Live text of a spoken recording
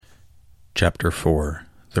Chapter 4.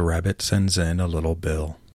 The Rabbit Sends in a Little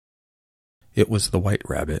Bill. It was the White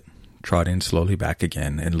Rabbit, trotting slowly back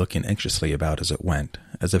again and looking anxiously about as it went,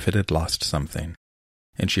 as if it had lost something.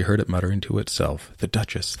 And she heard it muttering to itself, the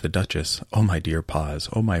Duchess, oh my dear paws,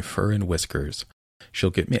 oh my fur and whiskers. She'll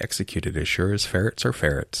get me executed as sure as ferrets are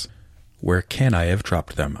ferrets. Where can I have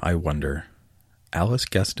dropped them, I wonder?" Alice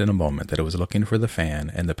guessed in a moment that it was looking for the fan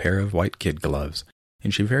and the pair of white kid gloves,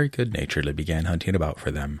 and she very good-naturedly began hunting about for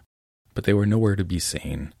them. But they were nowhere to be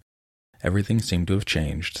seen. Everything seemed to have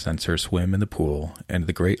changed since her swim in the pool, and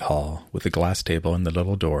the great hall, with the glass table and the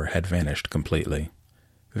little door, had vanished completely.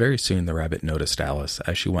 Very soon the rabbit noticed Alice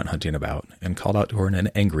as she went hunting about, and called out to her in an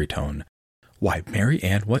angry tone, "Why, Mary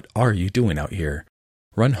Ann, what are you doing out here?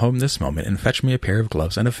 Run home this moment and fetch me a pair of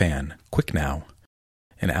gloves and a fan. Quick now!"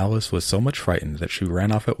 And Alice was so much frightened that she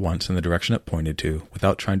ran off at once in the direction it pointed to,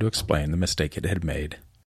 without trying to explain the mistake it had made.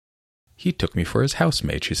 "He took me for his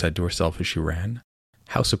housemaid," she said to herself as she ran.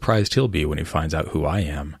 "How surprised he'll be when he finds out who I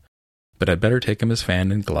am. But I'd better take him his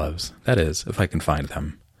fan and gloves, that is, if I can find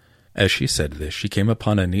them." As she said this, she came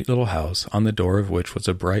upon a neat little house, on the door of which was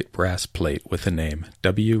a bright brass plate with the name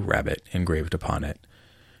W. Rabbit engraved upon it.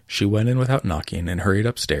 She went in without knocking and hurried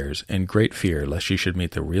upstairs, in great fear lest she should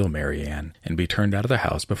meet the real Mary Ann, and be turned out of the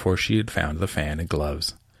house before she had found the fan and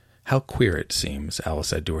gloves. "How queer it seems," Alice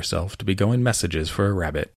said to herself, "to be going messages for a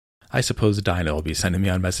rabbit. I suppose Dinah will be sending me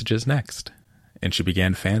on messages next." And she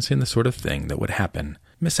began fancying the sort of thing that would happen.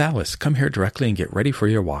 "Miss Alice, come here directly and get ready for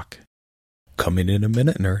your walk." "Coming in a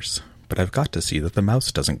minute, nurse, but I've got to see that the mouse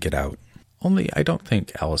doesn't get out." Only I don't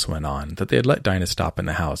think, Alice went on, that they'd let Dinah stop in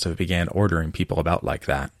the house if it began ordering people about like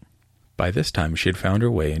that. By this time she had found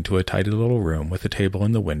her way into a tidy little room with a table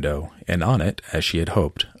in the window, and on it, as she had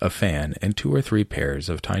hoped, a fan and 2 or 3 pairs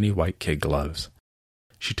of tiny white kid gloves.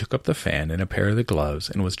 She took up the fan and a pair of the gloves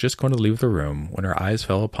and was just going to leave the room when her eyes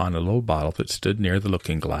fell upon a little bottle that stood near the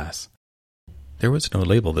looking-glass. There was no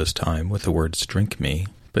label this time with the words "Drink Me,"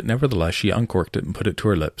 but nevertheless she uncorked it and put it to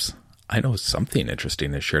her lips. "I know something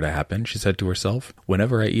interesting is sure to happen," she said to herself,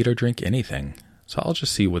 "whenever I eat or drink anything, so I'll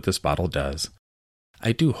just see what this bottle does.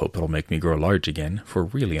 I do hope it'll make me grow large again, for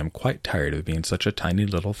really I'm quite tired of being such a tiny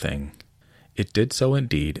little thing." It did so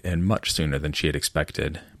indeed, and much sooner than she had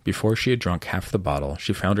expected. Before she had drunk half the bottle,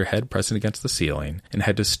 she found her head pressing against the ceiling, and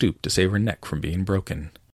had to stoop to save her neck from being broken.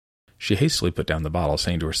 She hastily put down the bottle,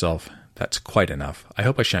 saying to herself, "That's quite enough. I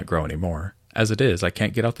hope I shan't grow any more. As it is, I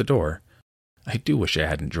can't get out the door. I do wish I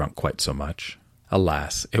hadn't drunk quite so much."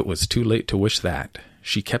 Alas, it was too late to wish that.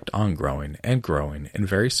 She kept on growing, and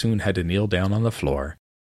very soon had to kneel down on the floor.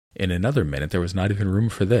 In another minute there was not even room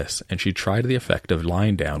for this, and she tried the effect of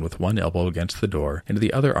lying down with one elbow against the door and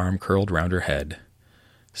the other arm curled round her head.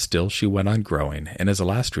 Still she went on growing, and as a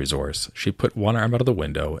last resource, she put one arm out of the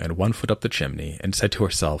window and 1 foot up the chimney, and said to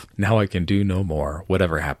herself, "Now I can do no more,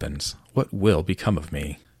 whatever happens. What will become of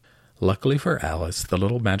me?" Luckily for Alice, the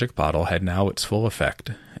little magic bottle had now its full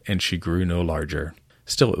effect, and she grew no larger.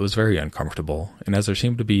 Still, it was very uncomfortable, and as there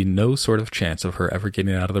seemed to be no sort of chance of her ever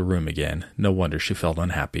getting out of the room again, no wonder she felt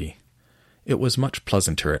unhappy. It was much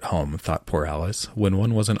pleasanter at home, thought poor Alice, when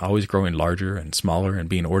one wasn't always growing larger and smaller and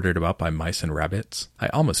being ordered about by mice and rabbits. I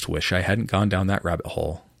almost wish I hadn't gone down that rabbit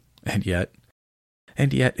hole. And yet,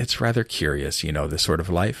 it's rather curious, you know, this sort of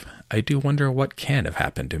life. I do wonder what can have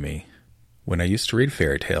happened to me. When I used to read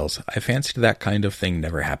fairy tales, I fancied that kind of thing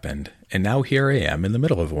never happened, and now here I am in the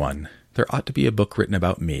middle of one. There ought to be a book written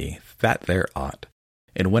about me, that there ought.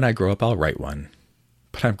 And when I grow up I'll write one.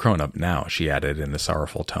 But I'm grown up now, she added in a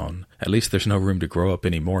sorrowful tone. At least there's no room to grow up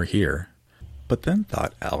any more here. But then,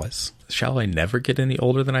 thought Alice, shall I never get any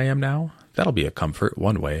older than I am now? That'll be a comfort,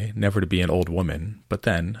 one way, never to be an old woman, but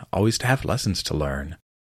then, always to have lessons to learn.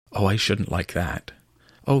 Oh, I shouldn't like that.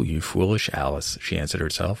 "Oh, you foolish Alice," she answered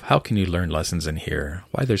herself, "how can you learn lessons in here?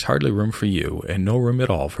 Why, there's hardly room for you, and no room at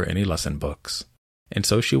all for any lesson books." And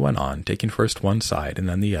so she went on, taking first one side and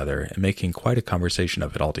then the other, and making quite a conversation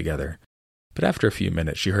of it altogether. But after a few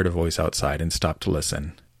minutes she heard a voice outside and stopped to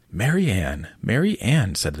listen. Mary Ann,"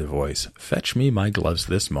 said the voice, "fetch me my gloves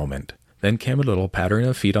this moment." Then came a little pattering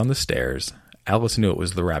of feet on the stairs. Alice knew it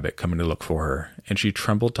was the rabbit coming to look for her, and she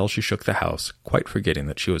trembled till she shook the house, quite forgetting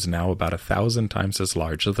that she was now about 1,000 times as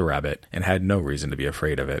large as the rabbit, and had no reason to be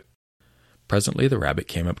afraid of it. Presently the rabbit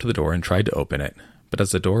came up to the door and tried to open it, but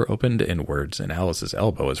as the door opened inwards and Alice's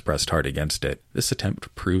elbow was pressed hard against it, this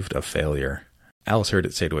attempt proved a failure. Alice heard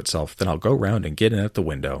it say to itself, "Then I'll go round and get in at the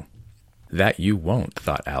window." "That you won't,"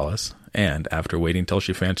 thought Alice, and, after waiting till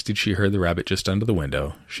she fancied she heard the rabbit just under the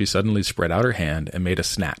window, she suddenly spread out her hand and made a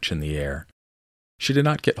snatch in the air. She did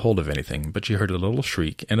not get hold of anything, but she heard a little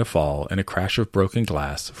shriek and a fall and a crash of broken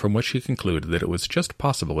glass, from which she concluded that it was just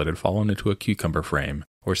possible it had fallen into a cucumber frame,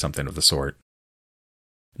 or something of the sort.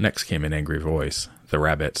 Next came an angry voice, the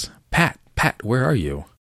rabbit's, "Pat, Pat, where are you?"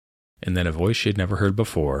 And then a voice she had never heard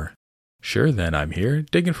before. "Sure then, I'm here,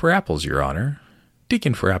 digging for apples, your honor."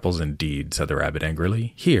 "Digging for apples indeed," said the rabbit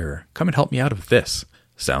angrily. "Here, come and help me out of this."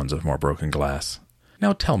 Sounds of more broken glass.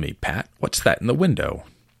 "Now tell me, Pat, what's that in the window?"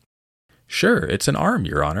 "Sure, it's an arm,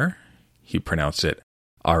 your honor." He pronounced it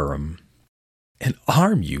arum. "An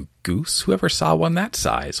arm, you goose! Whoever saw one that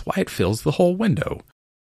size? Why, it fills the whole window."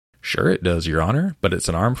 "Sure it does, your honor, but it's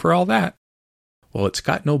an arm for all that." "Well, it's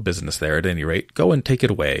got no business there at any rate. Go and take it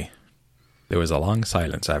away." There was a long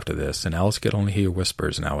silence after this, and Alice could only hear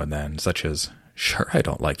whispers now and then, such as, "Sure I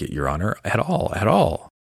don't like it, your honor, at all.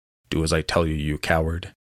 Do as I tell you, you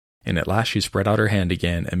coward." And at last she spread out her hand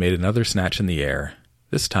again and made another snatch in the air.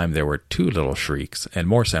 This time there were 2 little shrieks, and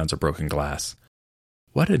more sounds of broken glass.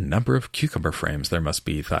 "What a number of cucumber frames there must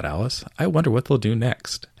be," thought Alice. "I wonder what they'll do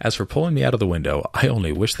next. As for pulling me out of the window, I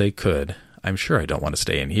only wish they could. I'm sure I don't want to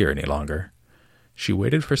stay in here any longer." She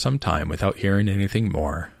waited for some time without hearing anything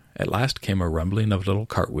more. At last came a rumbling of little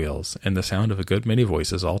cartwheels, and the sound of a good many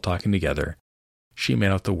voices all talking together. She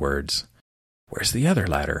made out the words, "Where's the other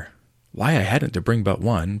ladder? Why, I hadn't to bring but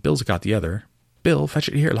one. Bill's got the other. Bill, fetch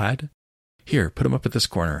it here, lad. Here, put 'em up at this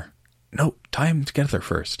corner. No, tie 'em together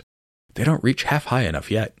first. They don't reach half high enough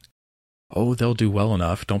yet. Oh, they'll do well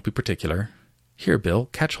enough, don't be particular. Here, Bill,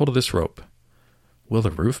 catch hold of this rope. Will the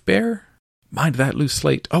roof bear? Mind that loose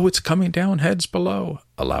slate. Oh, it's coming down, heads below."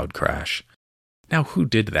 A loud crash. "Now who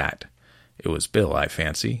did that?" "It was Bill, I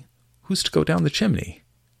fancy." "Who's to go down the chimney?"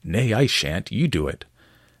 "Nay, I shan't. You do it."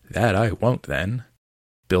 "That I won't, then."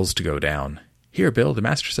 "Bill's to go down." "Here, Bill, the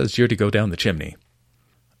master says you're to go down the chimney."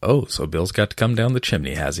 "Oh, so Bill's got to come down the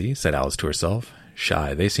chimney, has he?" said Alice to herself.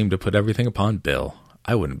 "Shy, they seem to put everything upon Bill.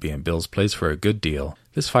 I wouldn't be in Bill's place for a good deal.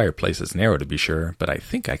 This fireplace is narrow to be sure, but I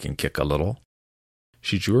think I can kick a little."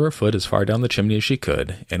 She drew her foot as far down the chimney as she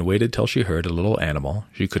could, and waited till she heard a little animal,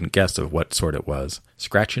 she couldn't guess of what sort it was,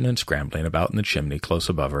 scratching and scrambling about in the chimney close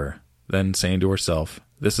above her. Then, saying to herself,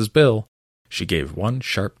 "This is Bill," she gave one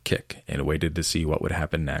sharp kick and waited to see what would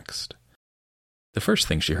happen next. The first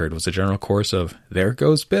thing she heard was a general chorus of, "There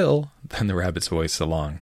goes Bill," then the rabbit's voice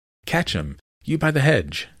along, "Catch him, you by the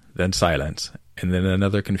hedge," then silence, and then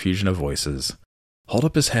another confusion of voices. "Hold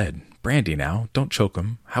up his head. Brandy now, don't choke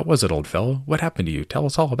him. How was it, old fellow? What happened to you? Tell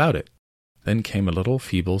us all about it." Then came a little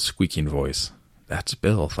feeble, squeaking voice. "That's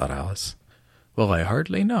Bill," thought Alice. "Well, I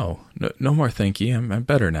hardly know. No more, thank ye. I'm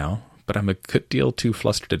better now, but I'm a good deal too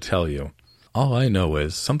flustered to tell you. All I know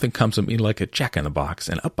is, something comes at me like a jack-in-the-box,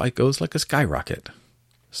 and up I goes like a skyrocket."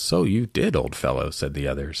 "So you did, old fellow," said the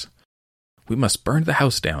others. "We must burn the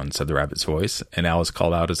house down," said the rabbit's voice, and Alice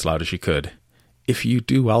called out as loud as she could, "If you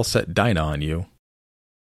do, I'll set Dinah on you."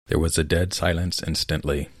 There was a dead silence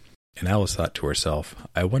instantly, and Alice thought to herself,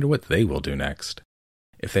 "I wonder what they will do next.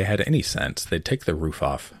 If they had any sense, they'd take the roof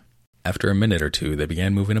off." After a minute or two, they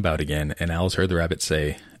began moving about again, and Alice heard the rabbit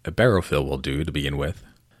say, "A barrowful will do to begin with."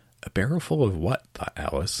 A barrowful of what? thought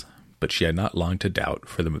Alice, but she had not long to doubt,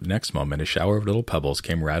 for the next moment a shower of little pebbles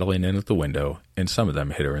came rattling in at the window, and some of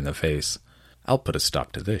them hit her in the face. "I'll put a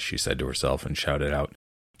stop to this," she said to herself, and shouted out,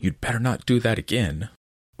 "You'd better not do that again,"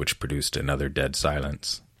 which produced another dead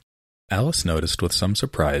silence. Alice noticed with some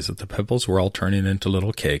surprise that the pebbles were all turning into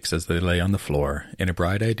little cakes as they lay on the floor, and a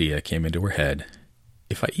bright idea came into her head.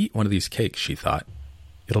 "If I eat one of these cakes," she thought,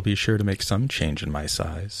 "it'll be sure to make some change in my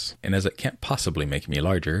size, and as it can't possibly make me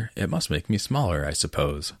larger, it must make me smaller, I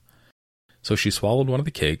suppose." So she swallowed one of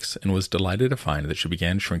the cakes, and was delighted to find that she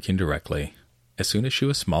began shrinking directly. As soon as she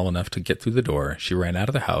was small enough to get through the door, she ran out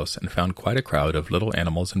of the house and found quite a crowd of little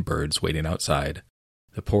animals and birds waiting outside.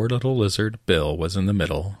 The poor little lizard, Bill, was in the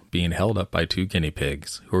middle, being held up by 2 guinea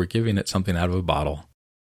pigs, who were giving it something out of a bottle.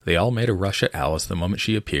 They all made a rush at Alice the moment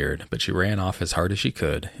she appeared, but she ran off as hard as she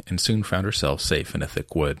could, and soon found herself safe in a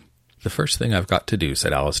thick wood. "The first thing I've got to do,"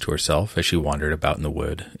 said Alice to herself as she wandered about in the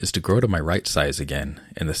wood, "is to grow to my right size again,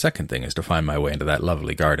 and the second thing is to find my way into that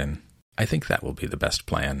lovely garden. I think that will be the best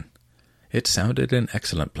plan." It sounded an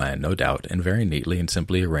excellent plan, no doubt, and very neatly and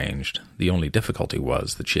simply arranged. The only difficulty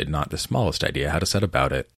was that she had not the smallest idea how to set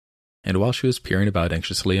about it. And while she was peering about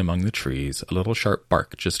anxiously among the trees, a little sharp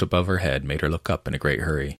bark just above her head made her look up in a great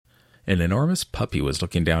hurry. An enormous puppy was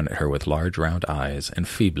looking down at her with large round eyes, and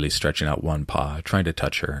feebly stretching out one paw, trying to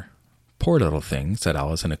touch her. "Poor little thing," said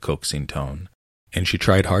Alice in a coaxing tone, and she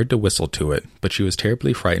tried hard to whistle to it, but she was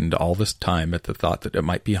terribly frightened all this time at the thought that it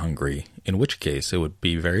might be hungry, in which case it would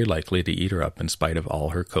be very likely to eat her up in spite of all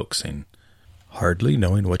her coaxing. Hardly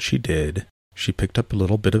knowing what she did, She picked up a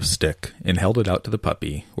little bit of stick and held it out to the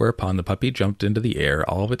puppy, whereupon the puppy jumped into the air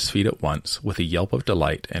all of its feet at once with a yelp of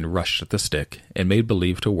delight and rushed at the stick and made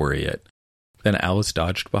believe to worry it. Then Alice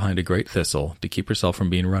dodged behind a great thistle to keep herself from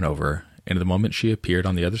being run over, and the moment she appeared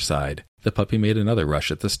on the other side, the puppy made another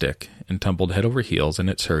rush at the stick and tumbled head over heels in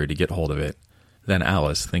its hurry to get hold of it. Then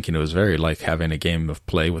Alice, thinking it was very like having a game of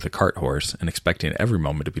play with a cart horse and expecting every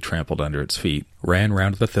moment to be trampled under its feet, ran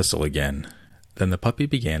round the thistle again. Then the puppy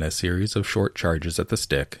began a series of short charges at the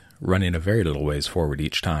stick, running a very little ways forward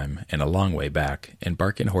each time and a long way back, and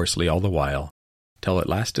barking hoarsely all the while, till at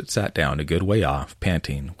last it sat down a good way off,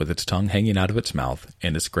 panting, with its tongue hanging out of its mouth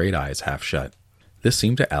and its great eyes half shut. This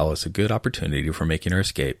seemed to Alice a good opportunity for making her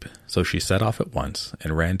escape, so she set off at once,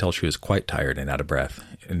 and ran till she was quite tired and out of breath,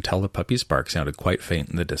 until the puppy's bark sounded quite faint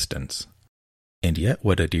in the distance. "And yet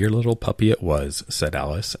what a dear little puppy it was," said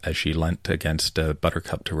Alice, as she leant against a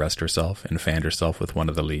buttercup to rest herself, and fanned herself with one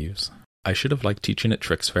of the leaves. "I should have liked teaching it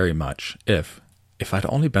tricks very much, if I'd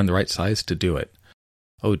only been the right size to do it.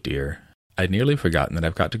 Oh dear, I'd nearly forgotten that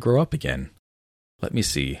I've got to grow up again. Let me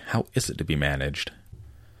see, how is it to be managed?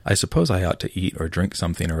 I suppose I ought to eat or drink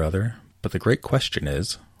something or other, but the great question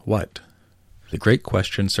is, what?" The great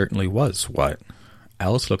question certainly was, what?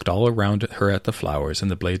 Alice looked all around her at the flowers and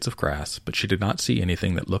the blades of grass, but she did not see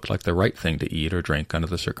anything that looked like the right thing to eat or drink under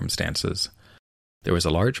the circumstances. There was a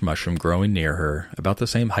large mushroom growing near her, about the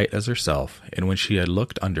same height as herself, and when she had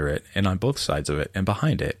looked under it, and on both sides of it, and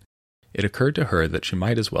behind it, it occurred to her that she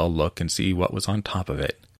might as well look and see what was on top of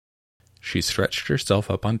it. She stretched herself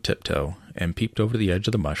up on tiptoe, and peeped over the edge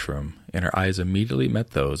of the mushroom, and her eyes immediately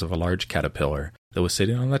met those of a large caterpillar that was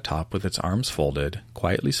sitting on the top with its arms folded,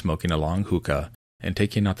 quietly smoking a long hookah, and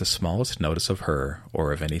taking not the smallest notice of her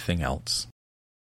or of anything else.